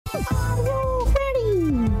Are you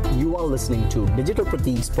ready? You are listening to Digital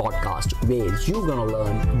Pratik's podcast, where you're gonna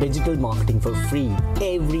learn digital marketing for free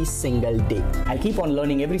every single day. I keep on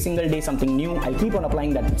learning every single day something new. I keep on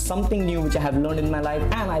applying that something new which I have learned in my life,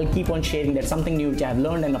 and I'll keep on sharing that something new which I have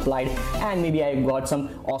learned and applied, and maybe I got some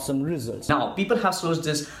awesome results. Now, people have searched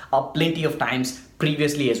this plenty of times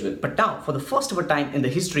previously as well, but now for the first ever time in the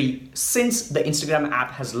history since the Instagram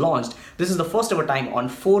app has launched, this is the first ever time on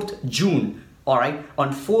 4th June. Alright,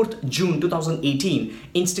 on 4th June 2018,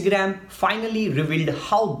 Instagram finally revealed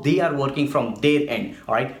how they are working from their end.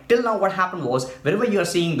 Alright, till now what happened was, wherever you are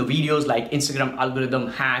seeing the videos like Instagram algorithm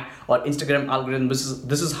hack or Instagram algorithm,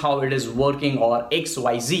 this is how it is working, or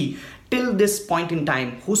XYZ, till this point in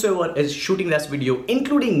time, whosoever is shooting this video,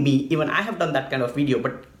 including me, even I have done that kind of video,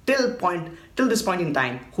 but till this point in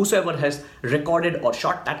time, whosoever has recorded or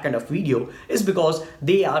shot that kind of video is because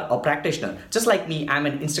they are a practitioner. Just like me, I'm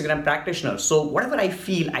an Instagram practitioner. So whatever I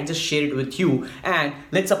feel, I just share it with you. And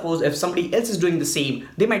let's suppose if somebody else is doing the same,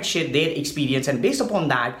 they might share their experience. And based upon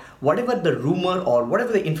that, whatever the rumor or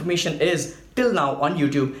whatever the information is till now on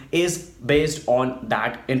YouTube is based on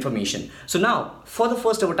that information. So now, for the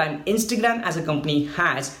first ever time, Instagram as a company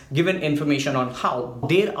has given information on how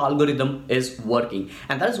their algorithm is working.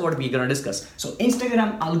 And that is what we're gonna discuss. So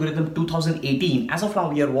Instagram algorithm 2018, as of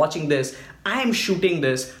now we are watching this, I am shooting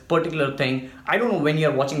this particular thing. I don't know when you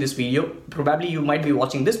are watching this video. Probably you might be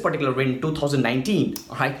watching this particular video in 2019,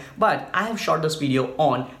 alright? But I have shot this video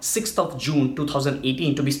on 6th of June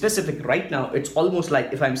 2018. To be specific, right now it's almost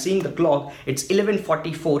like, if I'm seeing the clock, it's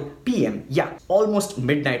 11:44 p.m. Yeah, almost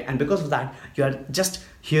midnight, and because of that, you are just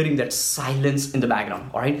hearing that silence in the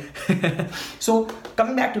background, alright? So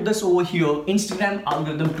coming back to this over here, Instagram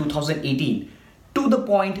algorithm 2018. To the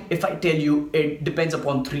point, if I tell you, it depends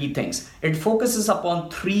upon three things. It focuses upon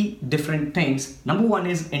three different things. Number one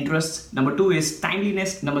is interests. Number two is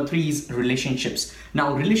timeliness. Number three is relationships.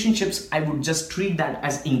 Now, relationships, I would just treat that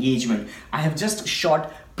as engagement. I have just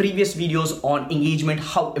shot previous videos on engagement,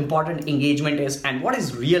 how important engagement is and what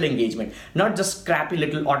is real engagement, not just scrappy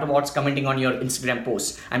little Autobots commenting on your Instagram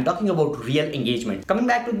posts. I'm talking about real engagement. Coming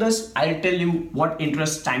back to this, I'll tell you what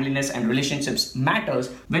interest, timeliness and relationships matters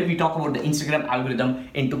when we talk about the Instagram algorithm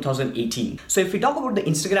in 2018. So if we talk about the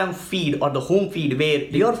Instagram feed or the home feed where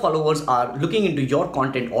your followers are looking into your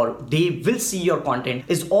content or they will see your content,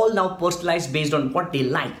 is all now personalized based on what they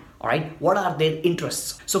like. Alright, what are their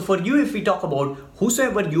interests? So for you, if we talk about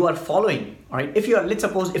whosoever you are following, alright, if you are, let's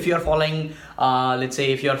suppose if you are following, let's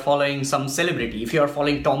say if you are following some celebrity, if you are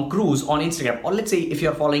following Tom Cruise on Instagram, or let's say if you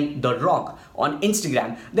are following The Rock on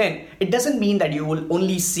Instagram, then it doesn't mean that you will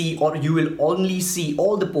only see or you will only see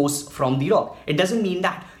all the posts from The Rock. It doesn't mean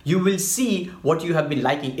that. You will see what you have been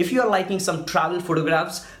liking. If you are liking some travel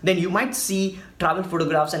photographs, then you might see travel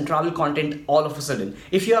photographs and travel content all of a sudden.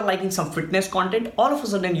 If you are liking some fitness content, all of a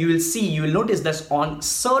sudden you will notice that on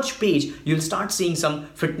search page, you'll start seeing some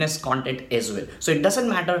fitness content as well. So it doesn't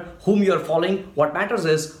matter whom you are following. What matters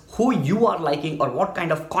is who you are liking or what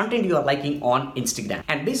kind of content you are liking on Instagram.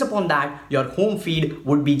 And based upon that, your home feed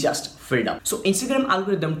would be just filled up. So Instagram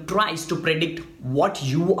algorithm tries to predict what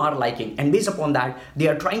you are liking, and based upon that, they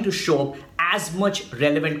are trying to show as much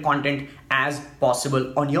relevant content as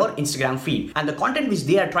possible on your Instagram feed. And the content which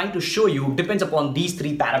they are trying to show you depends upon these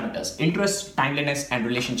three parameters: interest, timeliness and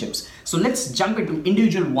relationships. So let's jump into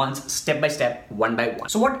individual ones step by step, one by one.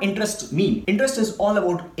 So what interests mean? Interest is all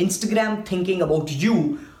about Instagram thinking about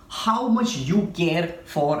you, how much you care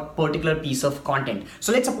for particular piece of content.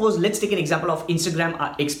 So let's take an example of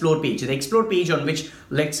Instagram explore page, the explore page on which,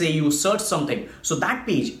 let's say you search something. So that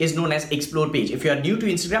page is known as explore page. If you are new to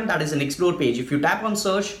Instagram, that is an explore page. If you tap on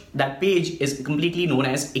search, that page is completely known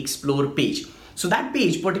as explore page. So that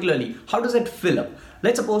page particularly, how does it fill up?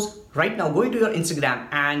 Let's suppose right now go into your Instagram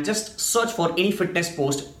and just search for any fitness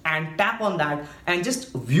post and tap on that and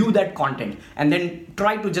just view that content, and then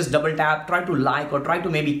try to just double tap, try to like or try to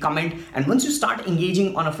maybe comment. And once you start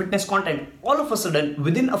engaging on a fitness content, all of a sudden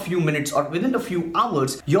within a few minutes or within a few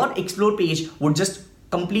hours, your explore page would just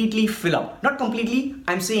completely fill up. Not completely,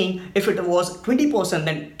 I'm saying if it was 20%,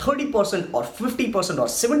 then 30% or 50% or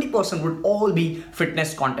 70% would all be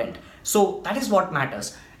fitness content. So that is what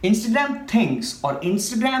matters. Instagram thinks, or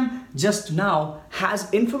Instagram just now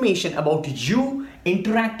has information about you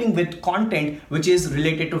interacting with content which is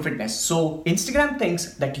related to fitness. So Instagram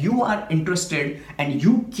thinks that you are interested and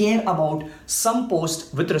you care about some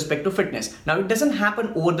post with respect to fitness. Now it doesn't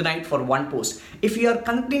happen over the night for one post. If you are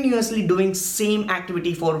continuously doing same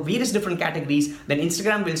activity for various different categories, then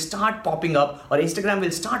Instagram will start popping up, or Instagram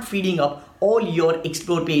will start feeding up all your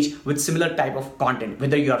explore page with similar type of content,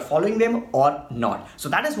 whether you are following them or not. So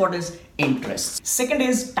that is what is interests. Second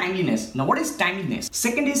is timeliness. Now, what is timeliness?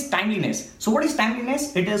 Second is timeliness. So what is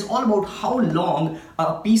timeliness? It is all about how long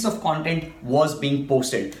a piece of content was being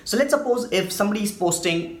posted. So let's suppose if somebody is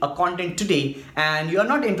posting a content today and you are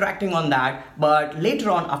not interacting on that, but later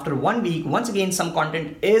on after 1 week, once again some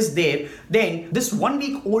content is there, then this 1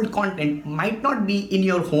 week old content might not be in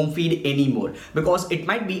your home feed anymore because it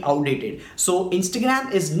might be outdated. So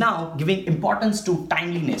Instagram is now giving importance to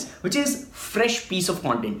timeliness, which is fresh piece of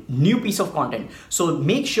content, new piece of content. So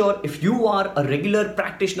make sure if you are a regular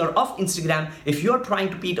practitioner of Instagram, if you are trying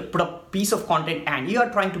to put up piece of content and you are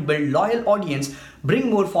trying to build loyal audience, bring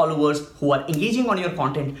more followers who are engaging on your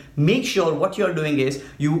content, make sure what you are doing is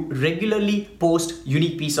you regularly post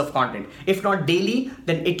unique piece of content. If not daily,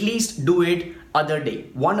 then at least do it other day,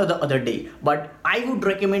 one or the other day. But I would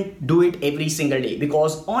recommend do it every single day,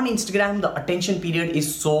 because on Instagram the attention period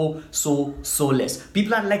is so less.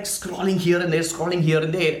 People are like scrolling here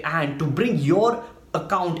and there, and to bring your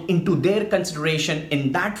account into their consideration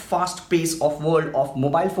in that fast pace of world of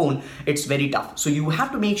mobile phone, it's very tough. So you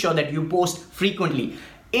have to make sure that you post frequently.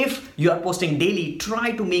 If you are posting daily,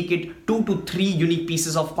 try to make it 2 to 3 unique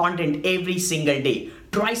pieces of content every single day.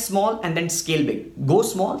 Try small and then scale big. Go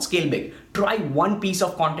small, scale big. Try 1 piece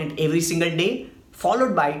of content every single day,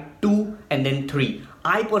 followed by 2 and then 3.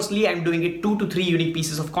 I personally am doing it 2 to 3 unique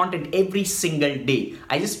pieces of content every single day.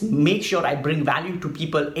 I just make sure I bring value to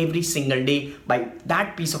people every single day by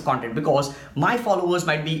that piece of content, because my followers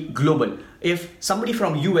might be global. If somebody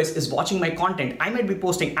from US is watching my content, I might be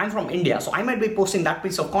posting, I'm from India, so I might be posting that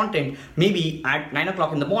piece of content maybe at 9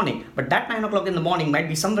 o'clock in the morning, but that 9 o'clock in the morning might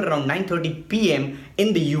be somewhere around 9:30 p.m.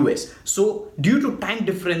 in the US. So due to time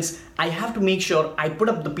difference, I have to make sure I put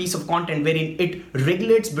up the piece of content wherein it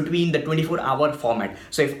regulates between the 24-hour format.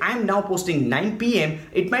 So if I'm now posting 9 p.m.,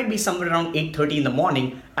 it might be somewhere around 8:30 in the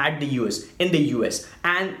morning at the in the US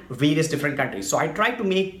and various different countries. So I try to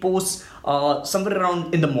make posts somewhere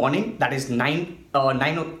around in the morning, that is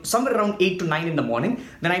somewhere around 8 to 9 in the morning.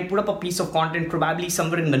 Then I put up a piece of content probably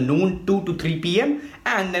somewhere in the noon 2 to 3 p.m.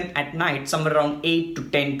 and then at night somewhere around 8 to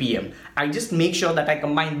 10 p.m. I just make sure that I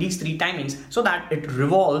combine these 3 timings so that it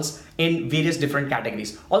revolves in various different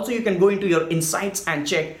categories. Also, you can go into your insights and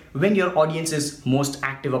check when your audience is most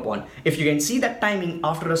active upon. If you can see that timing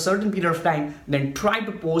after a certain period of time, then try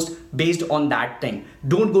to post based on that thing.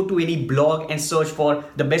 Don't go to any blog and search for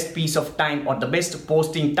the best piece of time or the best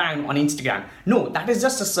posting time on Instagram. No, that is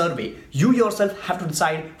just a survey. You yourself have to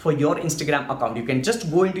decide for your Instagram account. You can just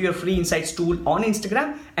go into your free insights tool on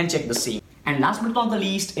Instagram and check the same. And last but not the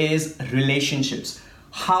least is relationships.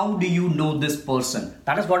 How do you know this person?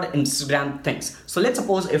 That is what Instagram thinks. So let's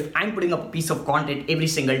suppose if I'm putting up a piece of content every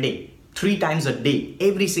single day, 3 times a day,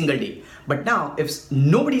 every single day. But now if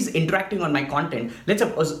nobody's interacting on my content, let's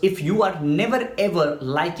suppose if you are never ever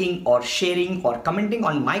liking or sharing or commenting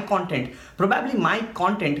on my content, probably my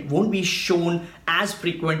content won't be shown as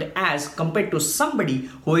frequent as compared to somebody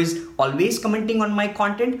who is always commenting on my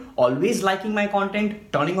content, always liking my content,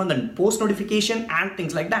 turning on the post notification and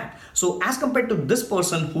things like that. So as compared to this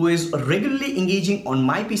person who is regularly engaging on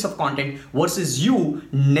my piece of content versus you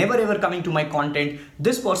never ever coming to my content,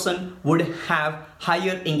 this person would have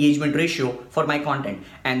higher engagement ratio for my content.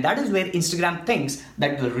 And that is where Instagram thinks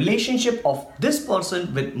that the relationship of this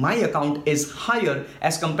person with my account is higher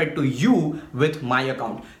as compared to you with my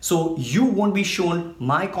account. So you won't be shown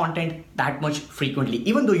my content that much frequently,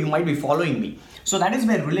 even though you might be following me. So that is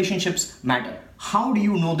where relationships matter. How do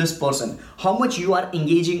you know this person? How much you are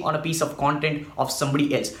engaging on a piece of content of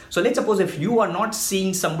somebody else? So let's suppose if you are not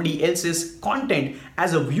seeing somebody else's content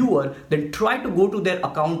as a viewer, then try to go to their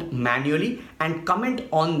account manually and comment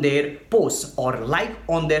on their posts or like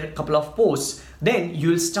on their couple of posts. Then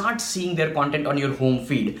you'll start seeing their content on your home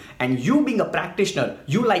feed. And you being a practitioner,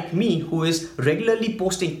 you like me who is regularly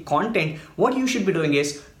posting content, what you should be doing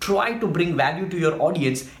is try to bring value to your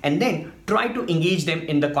audience and then try to engage them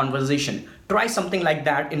in the conversation. Try something like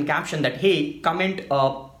that in caption that, hey, comment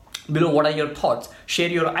below what are your thoughts, share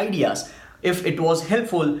your ideas. If it was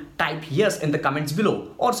helpful, type yes in the comments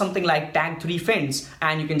below, or something like tag 3 friends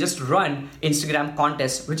and you can just run Instagram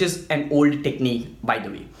contest, which is an old technique by the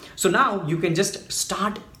way. So now you can just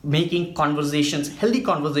start making conversations, healthy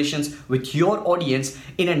conversations with your audience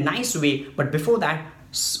in a nice way. But before that,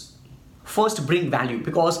 first bring value,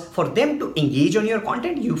 because for them to engage on your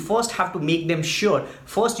content, you first have to make them sure.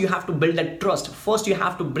 First, you have to build that trust. First, you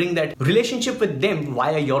have to bring that relationship with them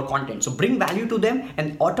via your content. So bring value to them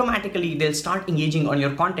and automatically they'll start engaging on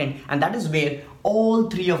your content. And that is where all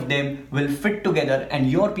three of them will fit together and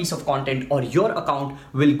your piece of content or your account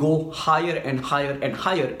will go higher and higher and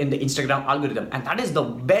higher in the Instagram algorithm. And that is the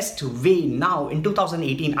best way now in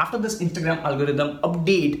 2018, after this Instagram algorithm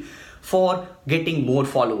update, for getting more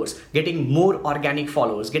followers, getting more organic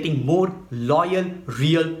followers, getting more loyal,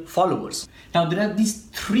 real followers. Now there are these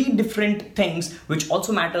three different things which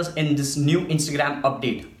also matters in this new Instagram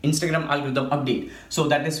update, Instagram algorithm update. So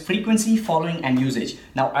that is frequency, following, and usage.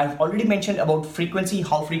 Now I've already mentioned about frequency,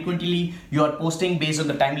 how frequently you are posting based on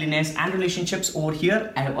the timeliness and relationships over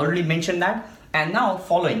here. I have already mentioned that. And now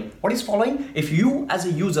following. What is following? If you as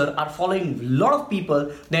a user are following a lot of people,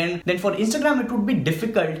 then for Instagram it would be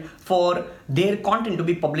difficult for their content to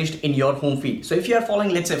be published in your home feed. So if you are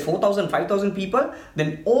following, let's say 4,000, 5,000 people,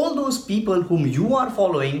 then all those people whom you are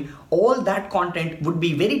following, all that content would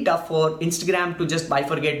be very tough for Instagram to just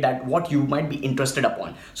bifurcate that what you might be interested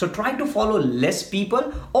upon. So try to follow less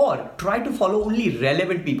people or try to follow only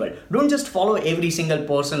relevant people. Don't just follow every single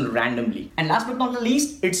person randomly. And last but not the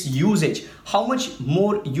least, it's usage. How much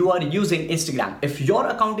more you are using Instagram. If your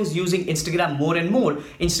account is using Instagram more and more,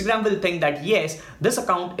 Instagram will think that yes, this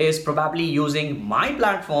account is probably using my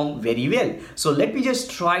platform very well. So let me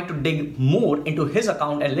just try to dig more into his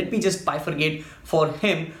account and let me just bifurcate for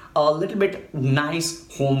him a little bit nice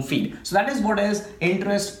home feed. So that is what is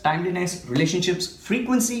interest, timeliness, relationships,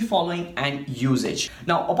 frequency, following, and usage.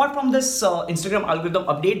 Now, apart from this Instagram algorithm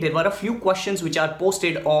update, there were a few questions which are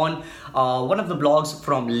posted on one of the blogs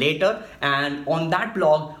from later, and on that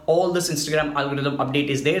blog, all this Instagram algorithm update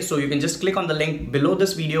is there. So you can just click on the link below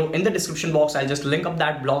this video in the description box. I'll just link up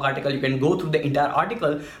that blog article. You can go through the entire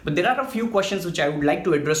article, but there are a few questions which I would like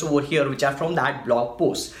to address over here, which are from that blog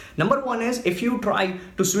post. Number one is, if you try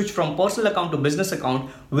to switch from personal account to business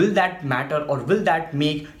account, will that matter or will that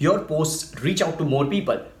make your posts reach out to more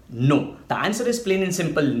people? No. The answer is plain and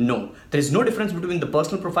simple, no. There is no difference between the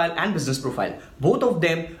personal profile and business profile. Both of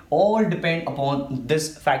them all depend upon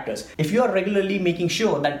these factors. If you are regularly making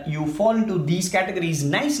sure that you fall into these categories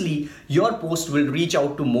nicely, your post will reach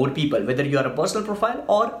out to more people, whether you are a personal profile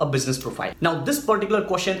or a business profile. Now, this particular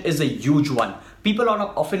question is a huge one. People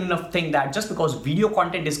are often enough think that just because video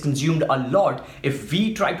content is consumed a lot, if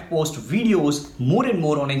we try to post videos more and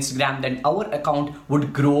more on Instagram, then our account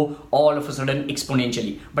would grow all of a sudden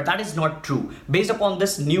exponentially. But that is not true. Based upon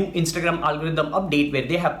this new Instagram algorithm update where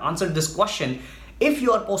they have answered this question, if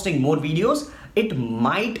you are posting more videos, it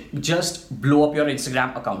might just blow up your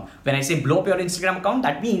Instagram account. When I say blow up your Instagram account,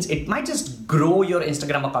 that means it might just grow your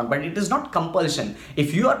Instagram account, but it is not compulsion.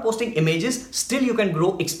 If you are posting images, still you can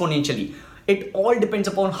grow exponentially. It all depends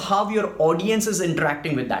upon how your audience is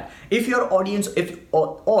interacting with that. If your audience, if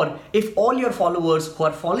all your followers who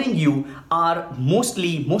are following you are most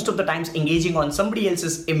of the times engaging on somebody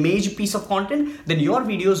else's image piece of content, then your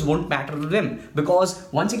videos won't matter to them. Because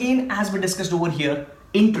once again, as we discussed over here,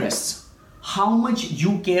 interests. How much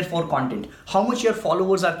you care for content, how much your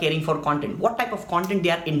followers are caring for content, what type of content they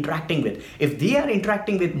are interacting with. If they are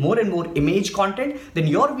interacting with more and more image content, then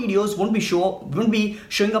your videos won't be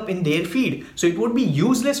showing up in their feed. So it would be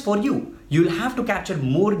useless for you. You'll have to capture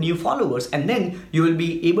more new followers and then you will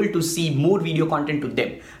be able to see more video content to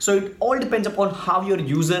them. So it all depends upon how your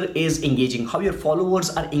user is engaging, how your followers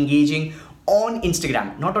are engaging on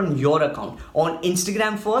Instagram, not on your account, on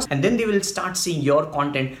Instagram first, and then they will start seeing your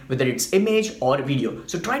content, whether it's image or video.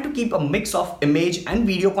 So try to keep a mix of image and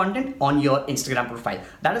video content on your Instagram profile.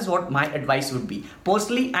 That is what my advice would be.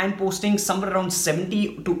 Personally, I'm posting somewhere around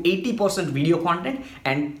 70 to 80% video content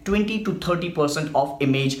and 20 to 30% of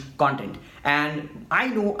image content. And I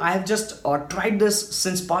know I have just tried this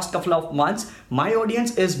since past couple of months. My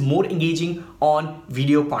audience is more engaging on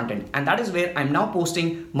video content, and that is where I'm now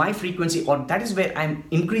posting my frequency, or that is where I'm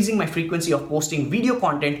increasing my frequency of posting video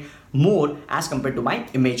content more as compared to my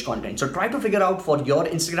image content. So try to figure out for your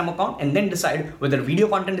Instagram account and then decide whether video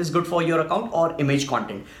content is good for your account or image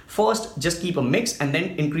content. First, just keep a mix and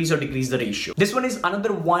then increase or decrease the ratio. This one is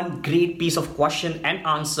another one great piece of question and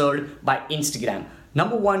answered by Instagram.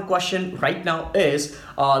 Number one question right now is,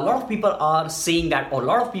 a lot of people are saying that, or a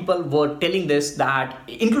lot of people were telling this, that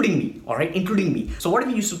including me, all right, including me. So what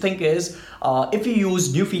we used to think is, if we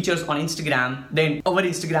use new features on Instagram, then our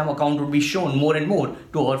Instagram account would be shown more and more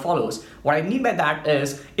to our followers. What I mean by that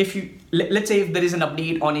is, if you let's say if there is an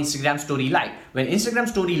update on Instagram Story Live, when Instagram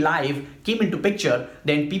Story Live came into picture,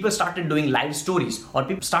 then people started doing live stories, or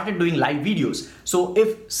people started doing live videos. So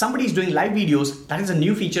if somebody is doing live videos, that is a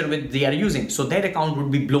new feature which they are using, so their account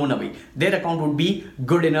would be blown away, their account would be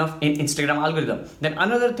good enough in Instagram algorithm. Then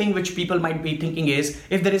another thing which people might be thinking is,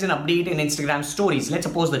 if there is an update in Instagram Stories, let's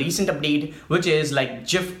suppose the recent update which is like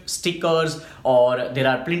GIF stickers, or there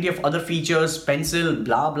are plenty of other features, pencil,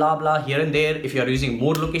 blah blah blah here and there, if you are using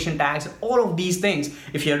more location tags, all of these things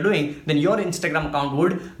if you are doing, then your Instagram account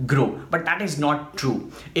would grow. But that is not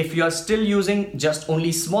true. If you are still using just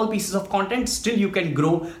only small pieces of content, still you can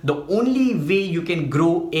grow. The only way you can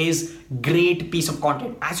grow is great piece of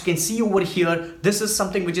content. As you can see over here, this is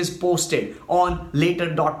something which is posted on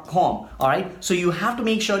later.com. all right, so you have to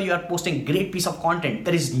make sure you are posting great piece of content.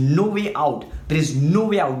 There is no way out. There is no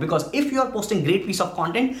way out, because if you are posting great piece of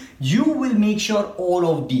content, you will make sure all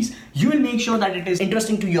of these, you will make sure that it is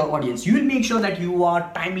interesting to your audience, you will make sure that you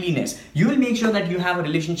are timeliness, you will make sure that you have a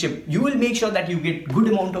relationship, you will make sure that you get good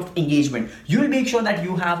amount of engagement, you will make sure that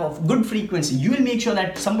you have a good frequency, you will make sure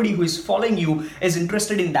that somebody who is following you is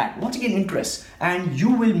interested in that. Once again, interest, and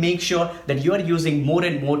you will make sure that you are using more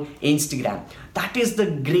and more Instagram. That is the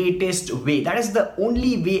greatest way. That is the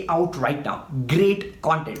only way out right now. Great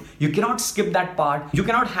content. You cannot skip that part. You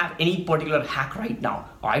cannot have any particular hack right now.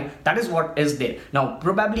 All right, that is what is there. Now,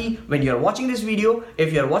 probably when you're watching this video,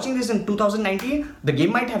 if you're watching this in 2019, the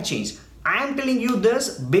game might have changed. I am telling you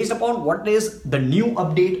this based upon what is the new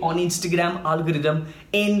update on Instagram algorithm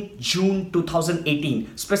in June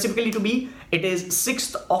 2018. Specifically to be, it is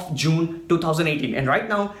 6th of June 2018. And right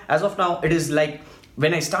now, as of now, it is like,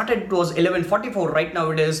 when I started it was 11:44. Right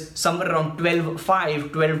now it is somewhere around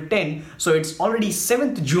 12:05, 12:10. So it's already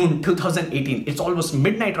 7th June 2018. It's almost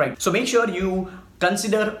midnight, right? So make sure you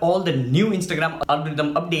consider all the new Instagram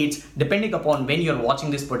algorithm updates depending upon when you're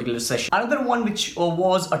watching this particular session. Another one which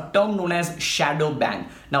was a term known as shadow ban.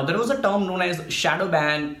 Now there was a term known as shadow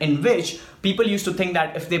ban in which people used to think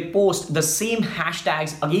that if they post the same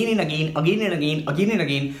hashtags again and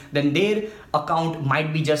again, then their account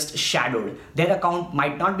might be just shadowed. Their account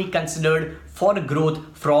might not be considered for growth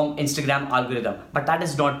from Instagram algorithm. But that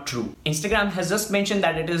is not true. Instagram has just mentioned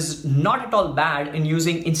that it is not at all bad in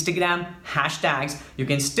using Instagram hashtags. You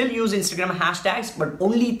can still use Instagram hashtags, but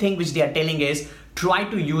only thing which they are telling is try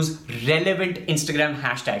to use relevant Instagram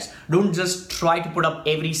hashtags. Don't just try to put up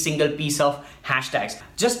every single piece of hashtags.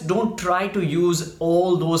 Just don't try to use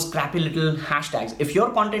all those crappy little hashtags. If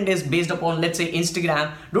your content is based upon, let's say,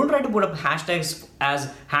 Instagram, don't try to put up hashtags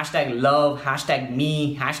as hashtag love, hashtag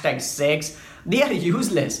me, hashtag sex. They are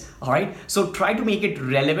useless. All right, so try to make it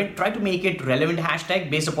relevant. Try to make it relevant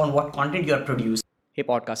hashtag based upon what content you are producing. Hey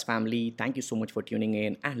podcast family, thank you so much for tuning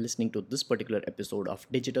in and listening to this particular episode of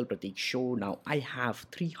Digital Pratik Show. Now I have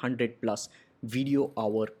 300 plus video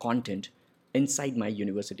hour content inside my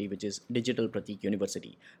university, which is Digital Pratik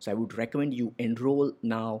University. So I would recommend you enroll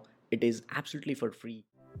now. It is absolutely for free.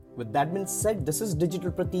 With that being said, this is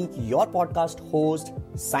Digital Pratik, your podcast host,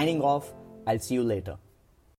 signing off. I'll see you later.